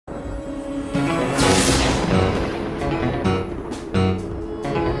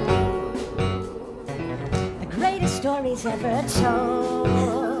stories ever told.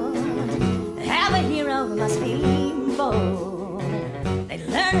 Have a hero who must be bold. They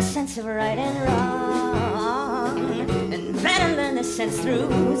learn a sense of right and wrong, and better learn the sense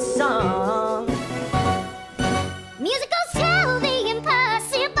through song. Musicals tell the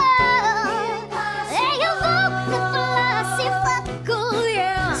impossible. They evoke the philosophical,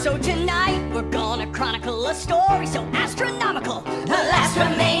 yeah. So tonight we're gonna chronicle a story so astronomical, the last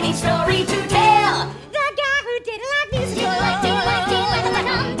remaining story to tell. The guy who didn't like musicals.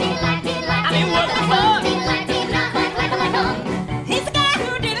 I mean, what the fuck? He's the guy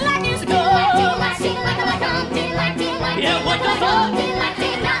who didn't like musicals. Yeah, what the fuck?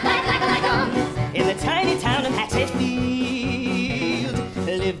 In the tiny town of Hatchetfield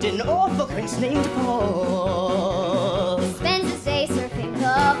lived an awful prince named Paul. He spends his day surfing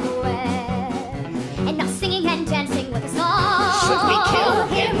the web and now singing and dancing with us all. Should we kill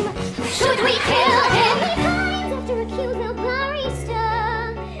him? Should we kill him? He finds after a cute little barista.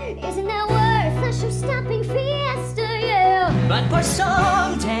 Isn't that worth a show-stopping fiesta? Yeah. But for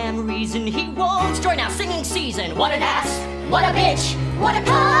some damn reason he won't join our singing season. What an ass! What a bitch! What a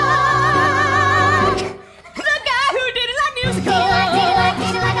cock! The guy who didn't like musicals.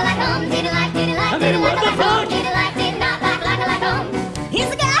 Didn't like, I mean, what the fuck? Didn't like, did not like, he's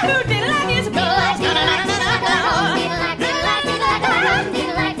the guy who didn't like musicals. Didn't like,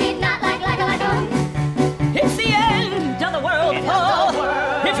 did not like, it's the end of the world, Paul.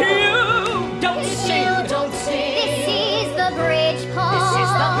 If you don't sing, don't sing. This is the bridge, Paul. This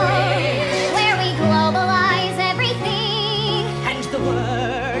is the bridge where we globalize everything, and the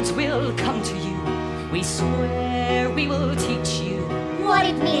words will come to you. We swear we will teach you what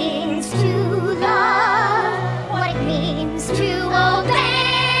it means to love, what it means to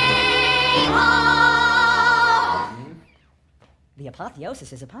obey all. The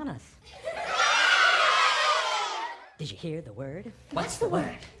apotheosis is upon us. Did you hear the word? What's the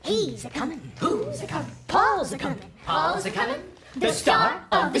word? He's a-comin'. Who's a-comin'? Paul's a-comin'. Paul's a-comin'. The star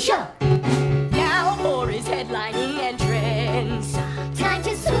of the show. Now for his headlining entrance. Time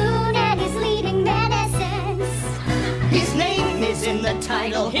to swoon at his leading man essence. His name is in the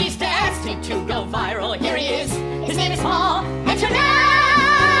title. He's destined to go viral. Here he is. His name is Paul. Enter now.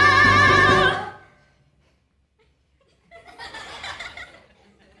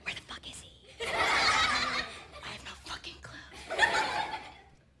 Where the fuck is he? I have no fucking clue.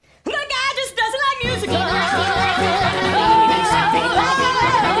 The guy just doesn't like musicals.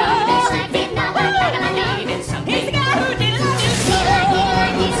 He's the guy who didn't like musicals.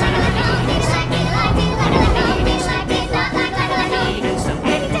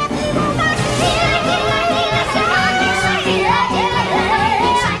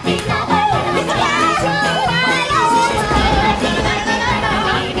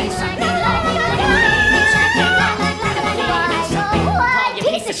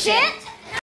 Piece of shit!